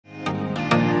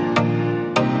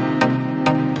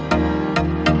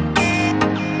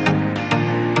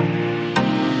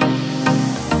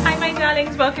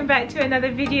welcome back to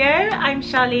another video. I'm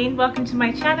Charlene, welcome to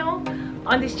my channel.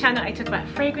 On this channel I talk about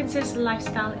fragrances,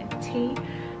 lifestyle and tea,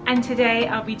 and today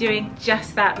I'll be doing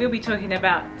just that. We'll be talking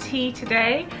about tea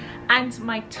today and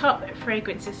my top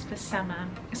fragrances for summer.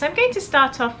 So I'm going to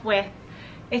start off with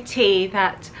a tea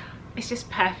that is just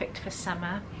perfect for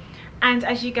summer. And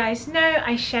as you guys know,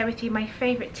 I share with you my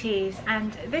favorite teas,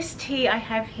 and this tea I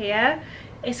have here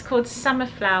is called Summer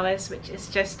Flowers, which is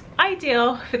just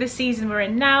ideal for the season we're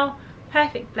in now.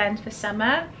 Perfect blend for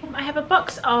summer. I have a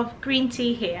box of green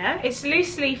tea here. It's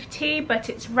loose leaf tea, but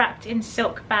it's wrapped in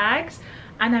silk bags,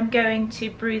 and I'm going to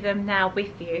brew them now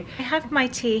with you. I have my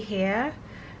tea here,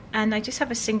 and I just have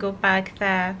a single bag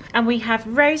there. And we have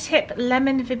rosehip,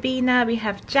 lemon verbena, we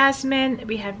have jasmine,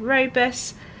 we have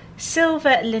robus,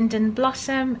 silver linden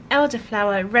blossom,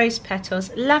 elderflower, rose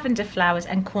petals, lavender flowers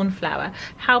and cornflower.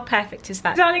 How perfect is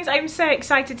that? Darlings, I'm so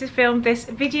excited to film this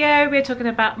video. We're talking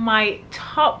about my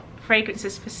top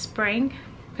fragrances for spring.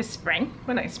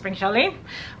 We're not in spring, Charlene.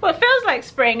 Well, it feels like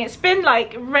spring. It's been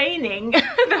like raining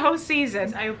the whole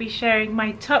season. I will be sharing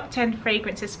my top 10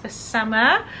 fragrances for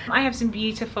summer. I have some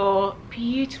beautiful,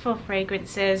 beautiful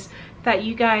fragrances that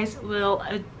you guys will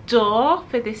adore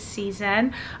for this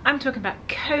season. I'm talking about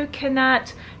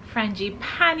coconut,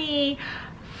 frangipani,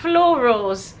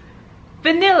 florals,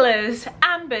 vanillas,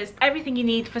 ambers, everything you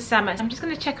need for summer. I'm just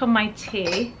going to check on my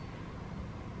tea.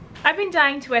 I've been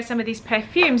dying to wear some of these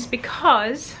perfumes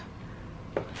because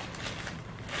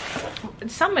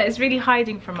summer is really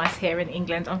hiding from us here in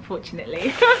England, unfortunately.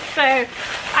 So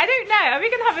I don't know, are we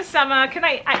gonna have a summer? Can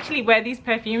I actually wear these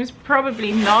perfumes?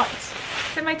 Probably not.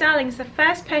 So my darlings, the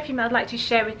first perfume I'd like to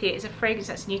share with you is a fragrance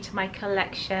that's new to my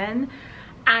collection.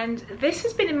 And this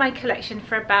has been in my collection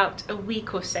for about a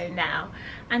week or so now.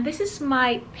 And this is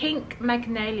my Pink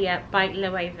Magnolia by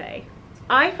Loewe.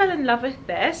 I fell in love with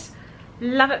this,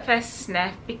 love at first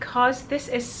sniff, because this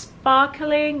is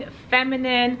sparkling,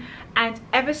 feminine, and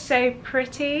ever so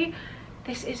pretty.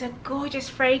 This is a gorgeous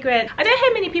fragrance. I don't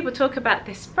hear many people talk about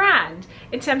this brand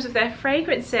in terms of their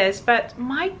fragrances, but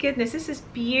my goodness, this is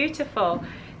beautiful.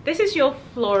 This is your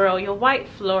floral, your white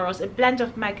florals, a blend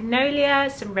of magnolia,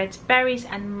 some red berries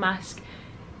and musk.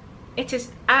 It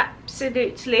is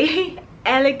absolutely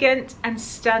elegant and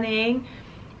stunning.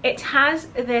 It has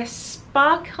this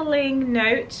sparkling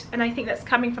note, and I think that's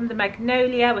coming from the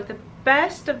magnolia with a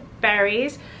burst of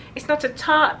berries. It's not a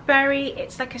tart berry,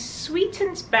 it's like a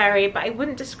sweetened berry, but I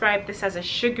wouldn't describe this as a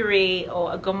sugary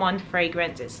or a gourmand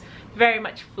fragrance. It's very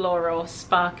much floral,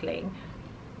 sparkling.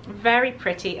 Very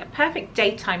pretty, a perfect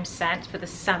daytime scent for the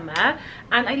summer.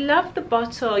 And I love the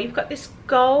bottle. You've got this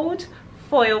gold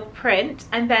foil print,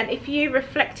 and then if you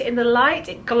reflect it in the light,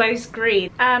 it glows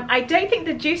green. I don't think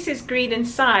the juice is green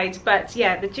inside, but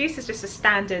yeah, the juice is just a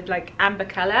standard like amber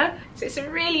color. So it's a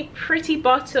really pretty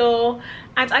bottle,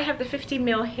 and I have the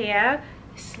 50ml here.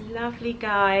 It's lovely,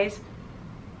 guys,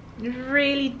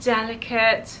 really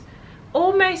delicate.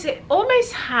 It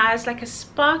almost has like a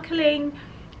sparkling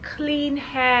clean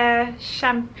hair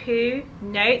shampoo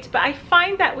note, but I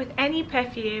find that with any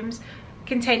perfumes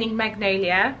containing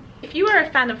magnolia. If you are a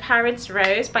fan of Harrods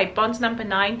Rose by Bond No.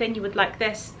 9, then you would like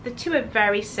this. The two are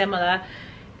very similar.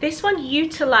 This one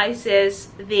utilizes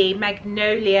the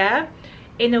magnolia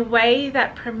in a way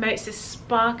that promotes a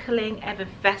sparkling,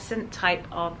 effervescent type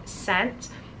of scent,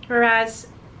 whereas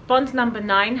Bond No.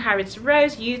 9, Harrods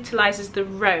Rose, utilizes the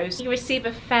rose. You receive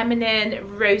a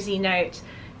feminine, rosy note.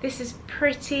 This is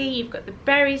pretty. You've got the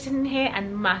berries in here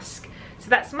and musk. So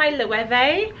that's my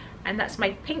Loewe, and that's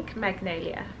my Pink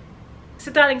Magnolia.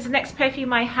 So darlings, the next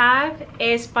perfume I have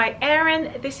is by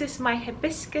Erin. This is my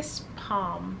Hibiscus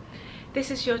Palm. This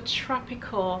is your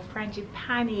tropical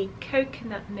frangipani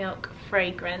coconut milk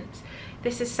fragrance.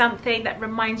 This is something that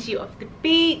reminds you of the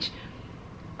beach.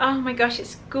 Oh my gosh,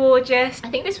 it's gorgeous. I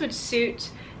think this would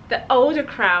suit the older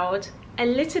crowd a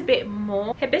little bit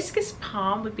more. Hibiscus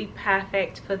Palm would be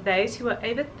perfect for those who are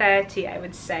over 30, I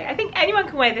would say. I think anyone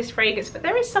can wear this fragrance, but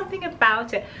there is something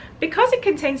about it. Because it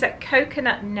contains that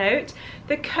coconut note,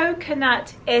 the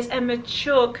coconut is a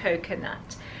mature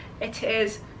coconut. It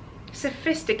is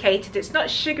sophisticated, it's not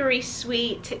sugary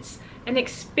sweet, it's an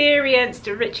experienced,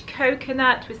 rich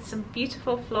coconut with some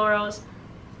beautiful florals.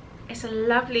 It's a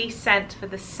lovely scent for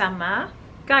the summer.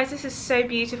 Guys, this is so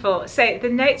beautiful. So the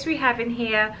notes we have in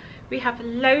here, we have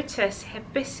lotus,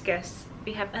 hibiscus,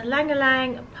 we have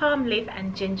ylang-ylang, palm leaf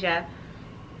and ginger.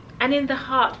 And in the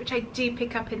heart, which I do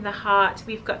pick up in the heart,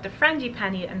 we've got the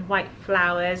frangipani and white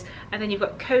flowers, and then you've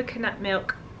got coconut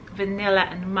milk, vanilla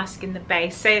and musk in the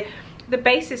base. So the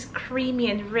base is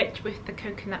creamy and rich with the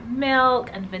coconut milk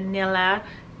and vanilla.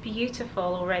 Beautiful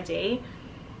already.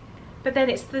 but then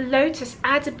it's the lotus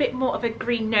adds a bit more of a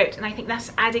green note, and I think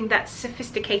that's adding that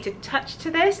sophisticated touch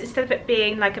to this instead of it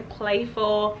being like a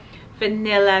playful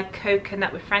vanilla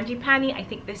coconut with frangipani. I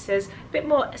think this is a bit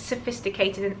more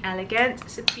sophisticated and elegant.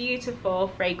 It's a beautiful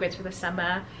fragrance for the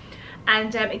summer.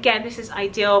 And again, this is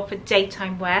ideal for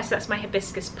daytime wear. So that's my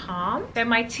hibiscus palm. So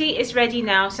my tea is ready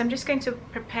now, so I'm just going to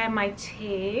prepare my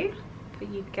tea for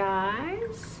you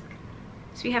guys.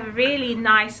 So we have a really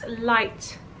nice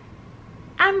light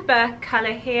amber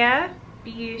color here.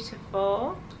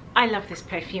 Beautiful. I love this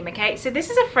perfume. Okay, so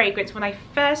this is a fragrance. When I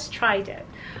first tried it,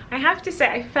 I have to say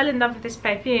I fell in love with this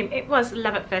perfume. It was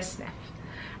love at first sniff.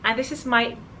 And this is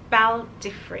my Bal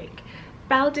d'Afrique.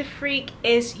 Bal d'Afrique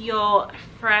is your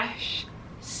fresh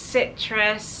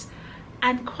citrus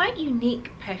and quite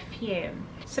unique perfume.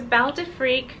 So Bal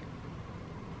d'Afrique,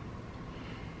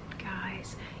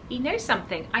 guys, you know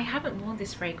something, I haven't worn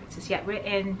this fragrance as yet. We're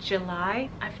in July.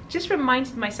 I've just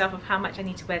reminded myself of how much I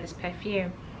need to wear this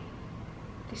perfume.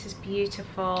 This is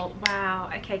beautiful. Wow.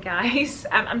 Okay guys,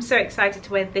 I'm so excited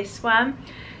to wear this one.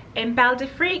 In Bal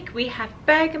d'Afrique we have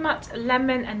bergamot,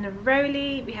 lemon and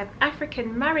neroli. We have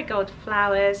African marigold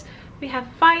flowers. We have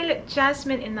violet,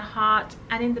 jasmine in the heart,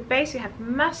 and in the base we have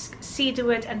musk,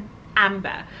 cedarwood and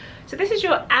amber. So this is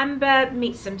your amber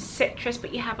meets some citrus,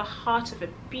 but you have a heart of a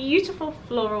beautiful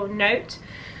floral note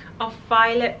of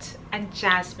violet and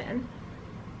jasmine.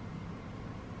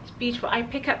 It's beautiful. I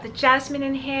pick up the jasmine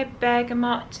in here,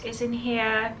 bergamot is in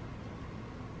here.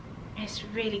 It's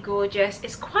really gorgeous.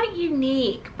 It's quite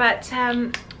unique, but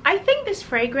I think this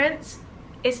fragrance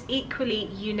is equally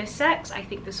unisex. I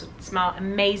think this would smell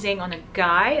amazing on a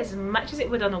guy as much as it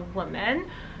would on a woman.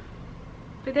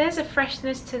 But there's a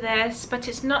freshness to this, but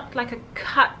it's not like a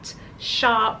cut,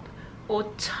 sharp or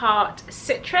tart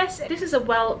citrus. This is a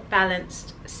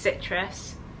well-balanced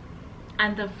citrus,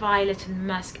 and the violet and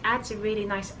musk adds a really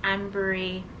nice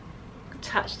ambery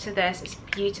touch to this. It's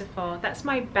beautiful. That's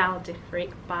my Bal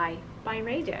d'Afrique by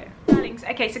Radio. Darlings,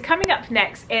 okay, so coming up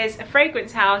next is a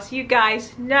fragrance house. You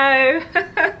guys know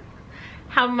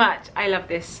how much I love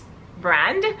this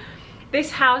brand.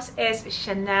 This house is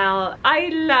Chanel. I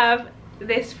love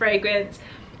this fragrance.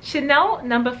 Chanel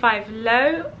No. 5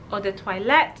 L'Eau de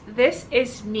Toilette. This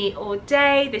is me all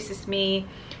day. This is me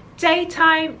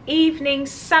daytime, evening,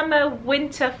 summer,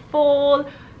 winter, fall,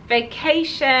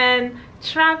 vacation,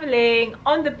 traveling,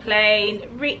 on the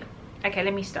plane. Okay,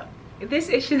 let me stop. This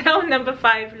is Chanel No.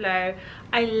 5 L'Eau.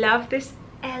 I love this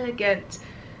elegant,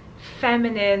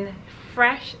 feminine,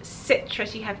 fresh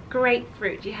citrus. You have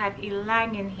grapefruit, you have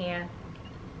ylang in here.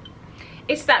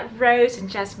 It's that rose and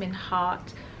jasmine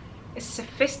heart. It's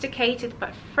sophisticated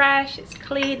but fresh, it's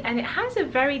clean, and it has a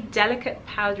very delicate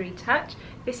powdery touch.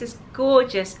 This is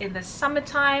gorgeous in the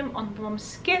summertime on warm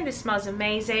skin. This smells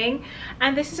amazing,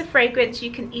 and this is a fragrance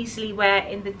you can easily wear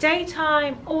in the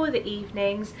daytime or the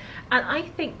evenings. And I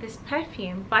think this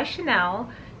perfume by Chanel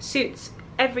suits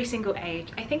every single age.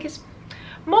 I think it's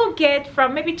more geared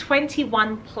from maybe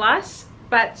 21 plus,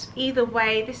 but either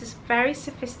way, this is very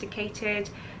sophisticated,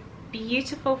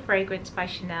 beautiful fragrance by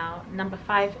Chanel No.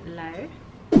 5 L'Eau.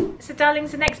 So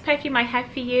darlings, the next perfume I have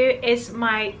for you is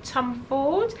my Tom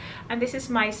Ford, and this is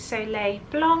my Soleil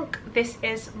Blanc. This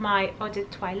is my Eau de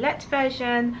Toilette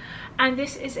version, and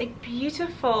this is a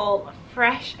beautiful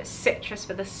fresh citrus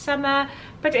for the summer,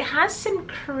 but it has some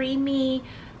creamy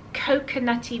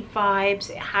coconutty vibes.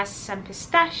 It has some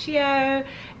pistachio,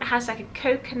 it has like a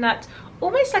coconut,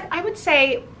 almost like, I would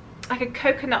say, like a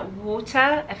coconut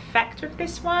water effect with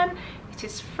this one. It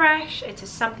is fresh, it is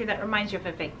something that reminds you of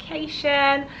a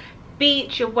vacation,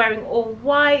 beach, you're wearing all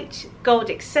white, gold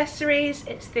accessories.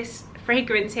 It's this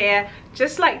fragrance here,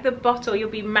 just like the bottle, you'll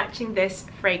be matching this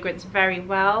fragrance very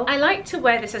well. I like to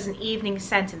wear this as an evening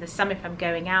scent in the summer if I'm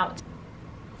going out.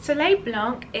 Soleil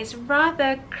Blanc is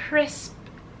rather crisp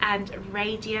and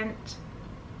radiant,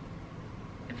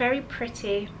 very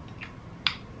pretty,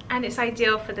 and it's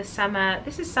ideal for the summer.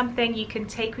 This is something you can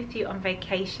take with you on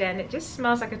vacation. It just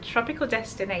smells like a tropical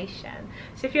destination.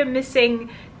 So if you're missing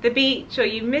the beach or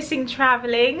you're missing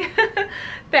traveling,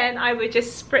 then I would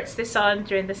just spritz this on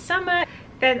during the summer.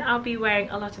 Then I'll be wearing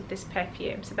a lot of this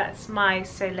perfume. So that's my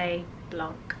Soleil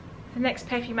Blanc. The next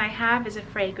perfume I have is a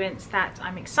fragrance that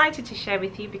I'm excited to share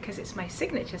with you because it's my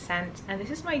signature scent, and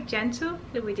this is my Gentle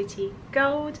Fluidity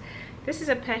Gold. This is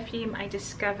a perfume I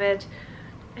discovered,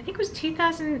 I think it was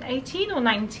 2018 or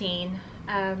 19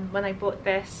 when I bought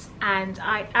this, and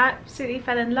I absolutely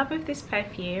fell in love with this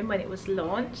perfume when it was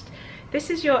launched. This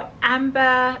is your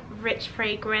amber rich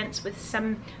fragrance with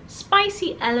some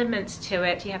spicy elements to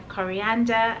it. You have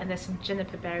coriander and there's some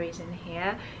juniper berries in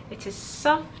here. It is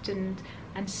soft and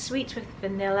sweet with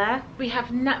vanilla. We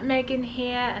have nutmeg in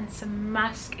here and some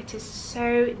musk. It is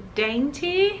so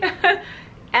dainty,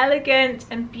 elegant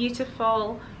and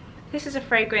beautiful. This is a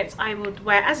fragrance I would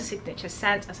wear as a signature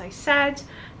scent, as I said.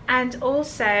 And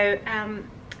also,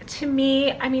 to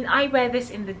me, I mean, I wear this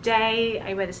in the day,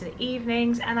 I wear this in the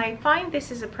evenings, and I find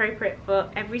this is appropriate for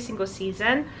every single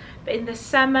season. But in the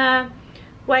summer,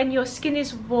 when your skin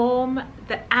is warm,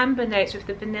 the amber notes with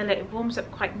the vanilla, it warms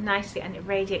up quite nicely and it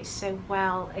radiates so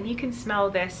well. And you can smell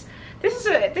this.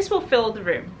 This will fill the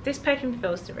room. This perfume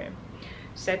fills the room.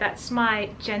 So that's my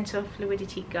Gentle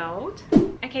Fluidity Gold.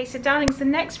 Okay, so darlings, the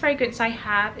next fragrance I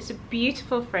have is a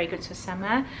beautiful fragrance for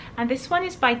summer, and this one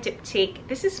is by Diptyque.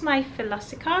 This is my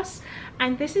Philosikos,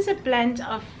 and this is a blend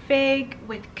of fig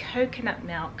with coconut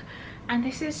milk, and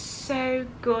this is so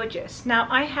gorgeous. Now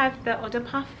I have the Eau de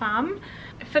Parfum.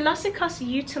 Philosikos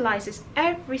utilizes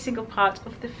every single part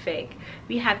of the fig.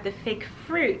 We have the fig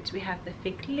fruit, we have the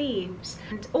fig leaves,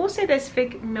 and also there's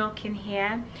fig milk in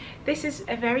here. This is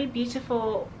a very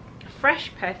beautiful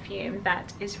fresh perfume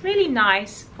that is really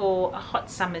nice for a hot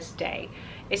summer's day.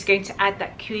 It's going to add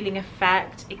that cooling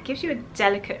effect. It gives you a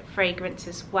delicate fragrance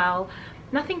as well.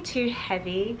 Nothing too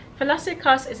heavy.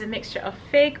 Philosikos is a mixture of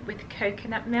fig with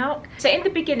coconut milk. So in the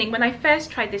beginning, when I first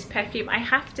tried this perfume, I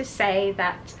have to say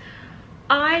that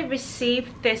I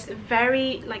received this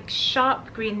very like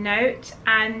sharp green note,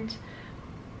 and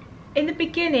in the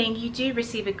beginning you do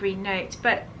receive a green note,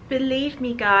 but believe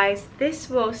me guys, this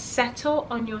will settle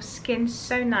on your skin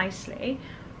so nicely.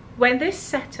 When this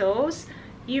settles,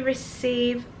 you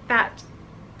receive that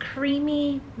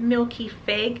creamy milky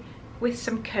fig with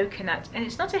some coconut, and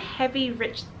it's not a heavy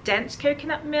rich dense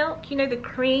coconut milk, you know, the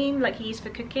cream like you use for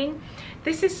cooking.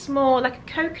 This is more like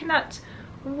a coconut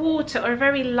water or a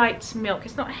very light milk.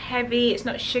 It's not heavy, it's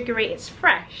not sugary, it's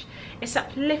fresh, it's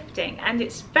uplifting, and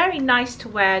it's very nice to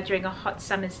wear during a hot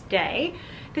summer's day.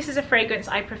 This is a fragrance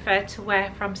I prefer to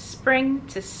wear from spring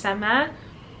to summer.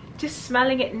 Just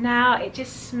smelling it now, it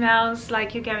just smells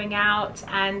like you're going out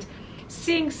and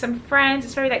seeing some friends.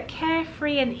 It's very like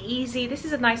carefree and easy. This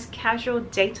is a nice casual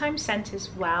daytime scent as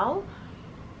well.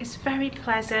 It's very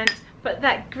pleasant, but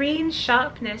that green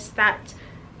sharpness that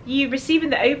you receive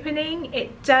in the opening,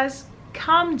 it does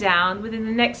calm down within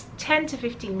the next 10 to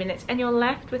 15 minutes, and you're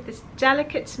left with this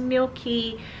delicate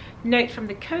milky note from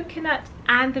the coconut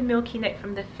and the milky note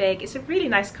from the fig. It's a really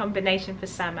nice combination for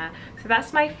summer. So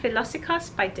that's my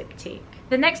Philosikos by Diptyque.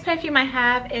 The next perfume I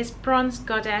have is Bronze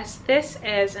Goddess. This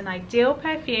is an ideal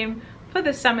perfume for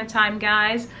the summertime,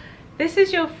 guys. This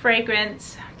is your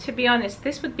fragrance. To be honest,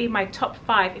 this would be my top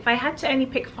 5. If I had to only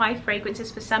pick 5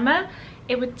 fragrances for summer,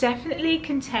 it would definitely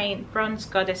contain Bronze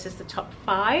Goddess as the top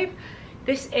 5.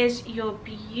 This is your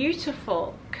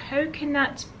beautiful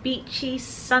coconut beachy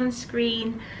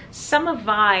sunscreen summer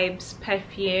vibes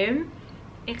perfume.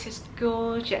 It is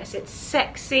gorgeous, it's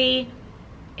sexy,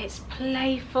 it's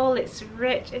playful, it's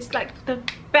rich. It's like the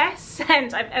best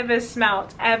scent I've ever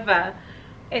smelled, ever.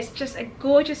 It's just a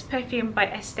gorgeous perfume by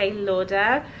Estee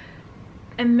Lauder.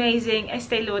 Amazing.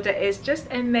 Estee Lauder is just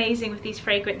amazing with these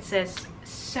fragrances.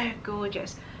 So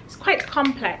gorgeous. It's quite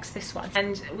complex, this one.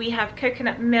 And we have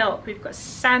coconut milk, we've got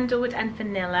sandalwood and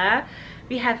vanilla,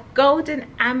 we have golden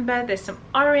amber, there's some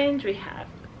orange, we have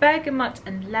bergamot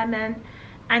and lemon,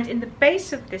 and in the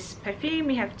base of this perfume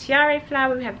we have tiare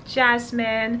flower, we have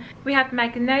jasmine, we have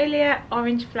magnolia,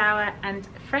 orange flower and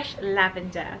fresh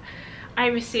lavender. I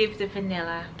received the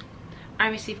vanilla, I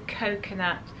received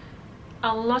coconut,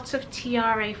 a lot of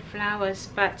tiare flowers,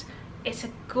 but it's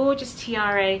a gorgeous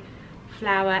tiare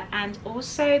flower, and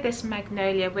also this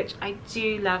magnolia, which I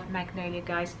do love magnolia,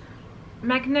 guys.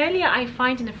 Magnolia, I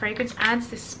find in a fragrance, adds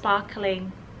this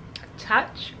sparkling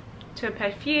touch to a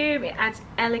perfume. It adds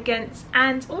elegance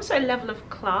and also a level of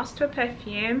class to a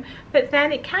perfume, but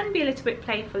then it can be a little bit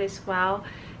playful as well.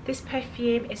 This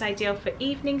perfume is ideal for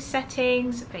evening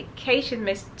settings, vacation,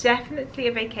 most definitely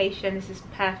a vacation. This is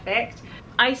perfect.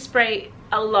 I spray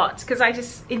a lot because I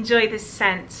just enjoy this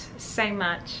scent so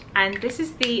much, and this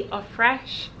is the Eau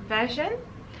Fraiche version,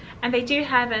 and they do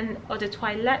have an Eau de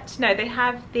Toilette. No, they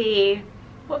have the,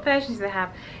 what versions do they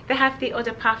have? They have the Eau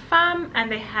de Parfum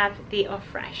and they have the Eau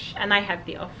Fraiche, and I have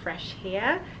the Eau Fraiche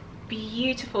here.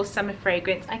 Beautiful summer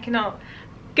fragrance. I cannot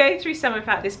go through summer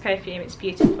without this perfume. It's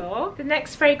beautiful. The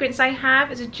next fragrance I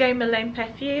have is a Jo Malone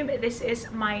perfume. This is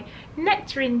my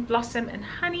Nectarine Blossom and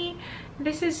Honey.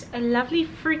 This is a lovely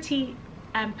fruity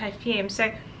perfume.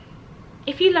 So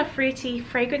If you love fruity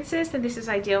fragrances, then this is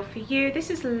ideal for you.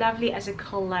 This is lovely as a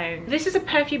cologne. This is a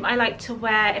perfume I like to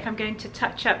wear if I'm going to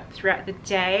touch up throughout the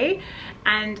day.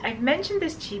 And I've mentioned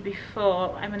this to you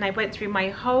before, and when I went through my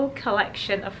whole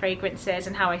collection of fragrances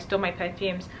and how I store my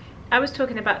perfumes, I was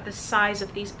talking about the size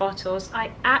of these bottles.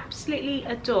 I absolutely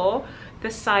adore the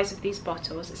size of these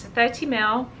bottles. It's a 30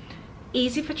 ml.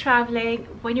 Easy for traveling.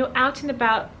 When you're out and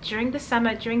about during the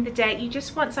summer, during the day, you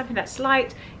just want something that's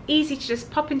light, easy to just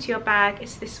pop into your bag.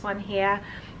 It's this one here.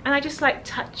 And I just like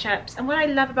touch-ups. And what I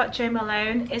love about Jo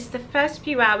Malone is the first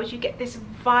few hours you get this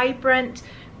vibrant,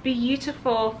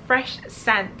 beautiful, fresh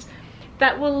scent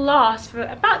that will last for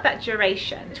about that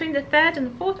duration. Between the 3rd and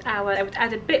the 4th hour, I would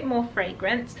add a bit more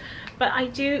fragrance, but I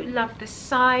do love the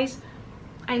size.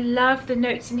 I love the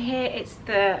notes in here. It's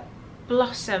the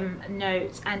blossom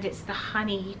notes and it's the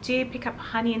honey. You do pick up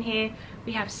honey in here.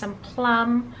 We have some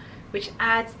plum, which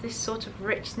adds this sort of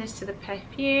richness to the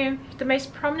perfume. The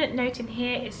most prominent note in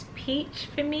here is peach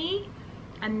for me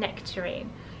and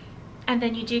nectarine. And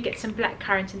then you do get some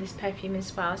blackcurrant in this perfume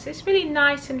as well. So it's really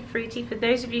nice and fruity. For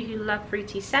those of you who love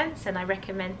fruity scents, and I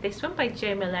recommend this one by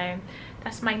Jo Malone.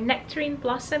 That's my nectarine,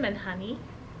 blossom and honey.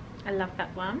 I love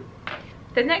that one.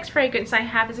 The next fragrance I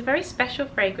have is a very special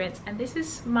fragrance, and this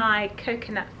is my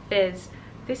coconut fizz.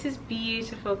 This is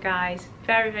beautiful, guys.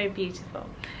 Very, very beautiful.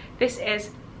 This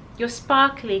is your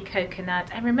sparkly coconut.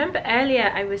 And remember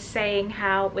earlier I was saying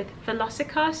how with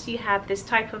Velocicos you have this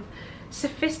type of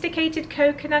sophisticated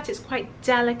coconut. It's quite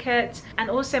delicate. And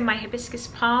also my hibiscus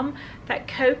palm, that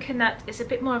coconut is a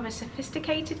bit more of a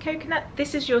sophisticated coconut.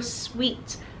 This is your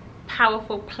sweet,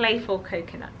 powerful, playful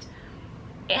coconut.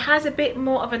 It has a bit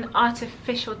more of an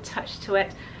artificial touch to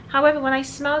it. However, when I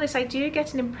smell this, I do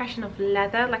get an impression of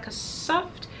leather, like a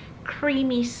soft,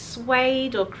 creamy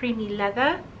suede or creamy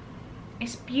leather.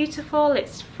 It's beautiful,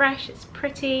 it's fresh, it's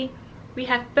pretty. We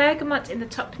have bergamot in the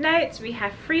top notes, we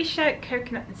have freesia,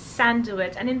 coconut and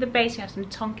sandalwood, and in the base we have some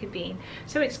tonka bean.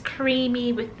 So it's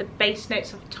creamy with the base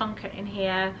notes of tonka in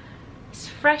here. It's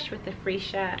fresh with the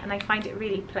freesia, and I find it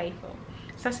really playful.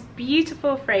 So that's a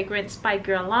beautiful fragrance by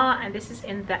Guerlain, and this is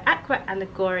in the Aqua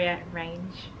Allegoria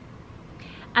range.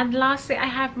 And lastly, I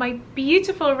have my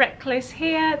beautiful Reckless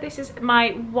here. This is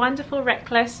my wonderful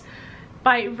Reckless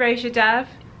by Roja Dove.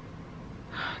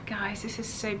 Oh, guys, this is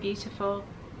so beautiful.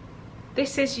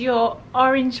 This is your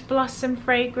orange blossom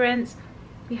fragrance.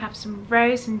 We have some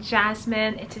rose and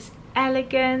jasmine. It is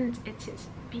elegant, it is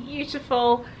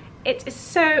beautiful. It is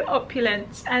so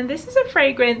opulent, and this is a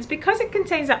fragrance because it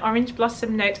contains that orange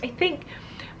blossom note. I think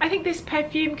this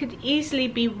perfume could easily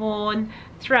be worn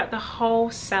throughout the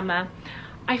whole summer.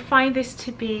 I find this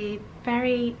to be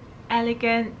very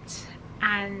elegant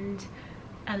and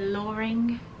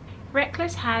alluring.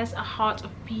 Reckless has a heart of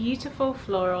beautiful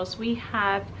florals. We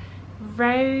have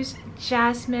rose,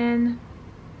 jasmine,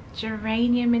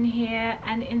 geranium in here,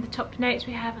 and in the top notes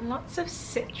we have lots of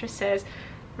citruses.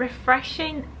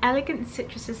 Refreshing, elegant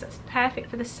citruses that's perfect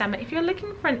for the summer. If you're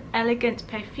looking for an elegant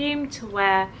perfume to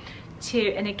wear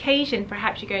to an occasion,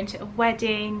 perhaps you're going to a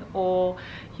wedding or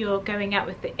you're going out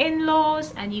with the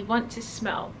in-laws and you want to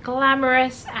smell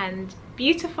glamorous and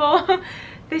beautiful,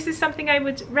 this is something I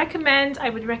would recommend. I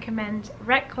would recommend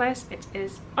Reckless. It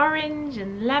is orange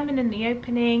and lemon in the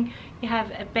opening. You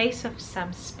have a base of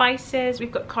some spices.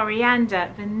 We've got coriander,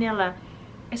 vanilla.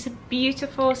 It's a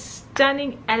beautiful,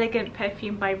 stunning, elegant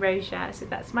perfume by Roja. So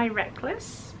that's my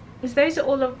Reckless. As those are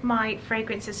all of my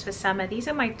fragrances for summer. These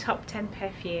are my top 10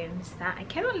 perfumes that I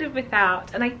cannot live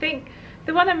without. And I think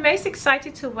the one I'm most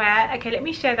excited to wear, okay, let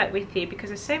me share that with you because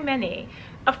there's so many.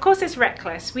 Of course, it's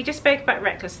Reckless. We just spoke about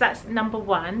Reckless. That's number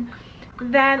 1.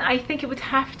 Then I think it would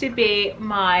have to be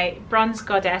my Bronze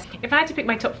Goddess. If I had to pick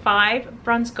my top 5,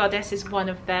 Bronze Goddess is one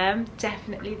of them.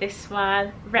 Definitely this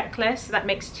one. Reckless, so that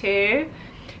makes 2.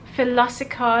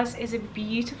 Velocicos is a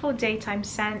beautiful daytime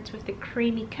scent with the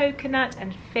creamy coconut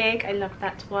and fig. I love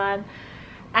that one.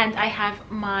 And I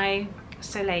have my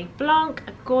Soleil Blanc,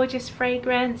 a gorgeous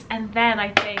fragrance. And then I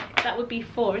think that would be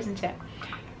 4, isn't it?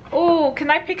 Oh, can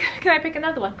I pick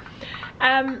another one?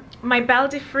 My Belle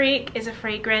de Freak is a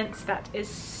fragrance that is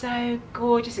so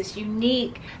gorgeous. It's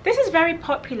unique. This is very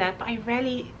popular, but I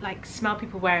rarely smell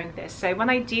people wearing this. So when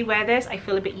I do wear this, I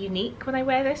feel a bit unique when I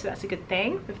wear this. So that's a good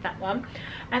thing with that one.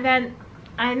 And then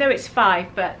I know it's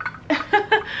 5, but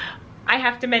I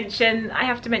have to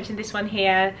mention this one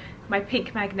here, my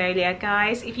Pink Magnolia.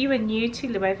 Guys, if you are new to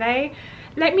Loewe,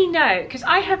 let me know, because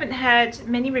I haven't heard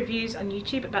many reviews on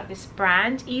YouTube about this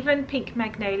brand, even Pink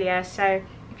Magnolia. So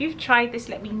if you've tried this,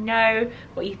 let me know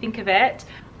what you think of it.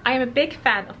 I am a big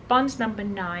fan of Bond No.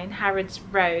 9, Harrods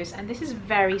Rose, and this is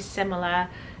very similar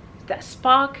that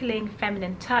sparkling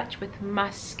feminine touch with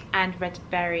musk and red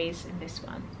berries in this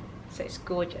one. So it's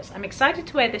gorgeous. I'm excited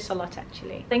to wear this a lot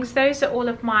actually. Things, those are all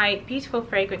of my beautiful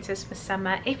fragrances for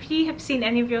summer. If you have seen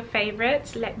any of your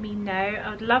favorites, let me know. I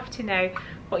would love to know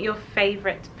what your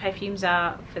favorite perfumes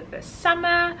are for the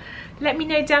summer. Let me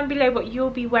know down below what you'll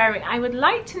be wearing. I would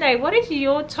like to know, what is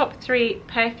your top 3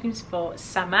 perfumes for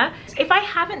summer? If I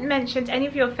haven't mentioned any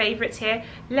of your favorites here,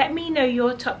 let me know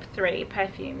your top 3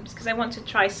 perfumes, because I want to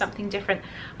try something different.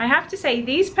 I have to say,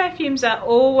 these perfumes are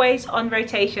always on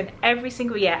rotation every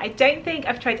single year. I don't think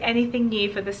I've tried anything new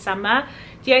for the summer.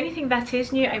 The only thing that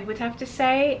is new, I would have to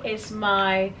say, is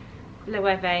my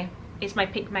Loewe. Is my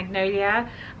Pink Magnolia.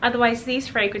 Otherwise, these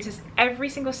fragrances, every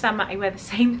single summer I wear the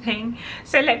same thing.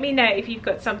 So let me know if you've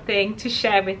got something to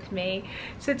share with me.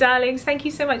 So darlings, thank you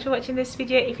so much for watching this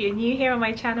video. If you're new here on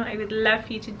my channel, I would love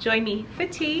for you to join me for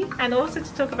tea and also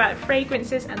to talk about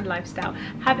fragrances and lifestyle.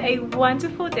 Have a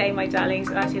wonderful day, my darlings,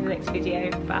 and I'll see you in the next video.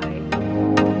 Bye.